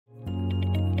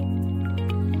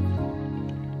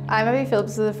I'm Abby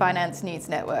Phillips of the Finance News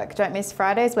Network. Don't miss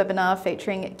Friday's webinar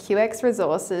featuring QX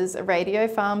Resources,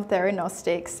 Radiopharm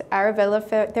Theranostics, Aravella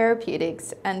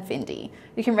Therapeutics and Findi.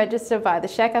 You can register via the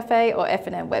Share Cafe or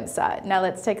F&M website. Now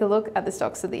let's take a look at the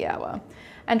stocks of the hour.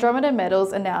 Andromeda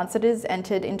Metals announced it has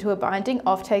entered into a binding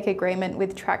offtake agreement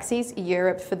with Traxys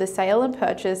Europe for the sale and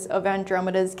purchase of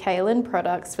Andromeda's kaolin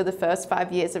products for the first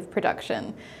 5 years of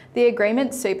production. The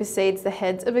agreement supersedes the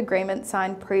heads of agreement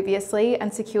signed previously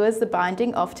and secures the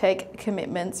binding offtake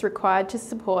commitments required to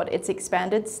support its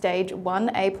expanded Stage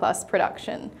 1A+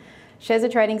 production. Shares are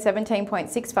trading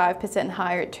 17.65%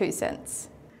 higher at 2 cents.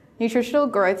 Nutritional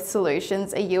Growth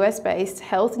Solutions, a US-based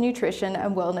health, nutrition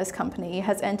and wellness company,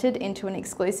 has entered into an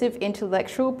exclusive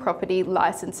intellectual property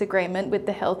license agreement with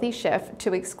the Healthy Chef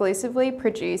to exclusively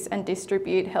produce and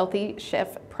distribute Healthy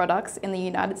Chef products in the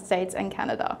United States and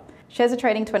Canada. Shares are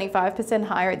trading 25%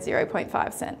 higher at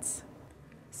 0.5 cents.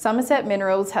 Somerset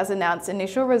Minerals has announced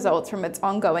initial results from its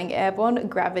ongoing airborne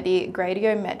gravity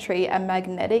gradiometry and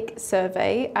magnetic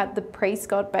survey at the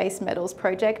Prescott Base Metals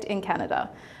project in Canada.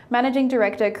 Managing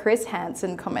Director Chris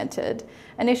Hansen commented,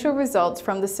 "Initial results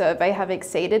from the survey have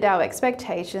exceeded our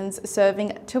expectations,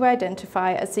 serving to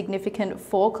identify a significant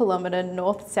 4-kilometre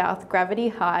north-south gravity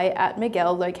high at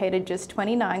Miguel, located just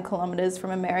 29 kilometres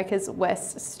from America's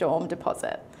West Storm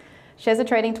deposit." Shares are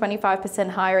trading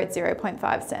 25% higher at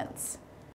 0.5 cents.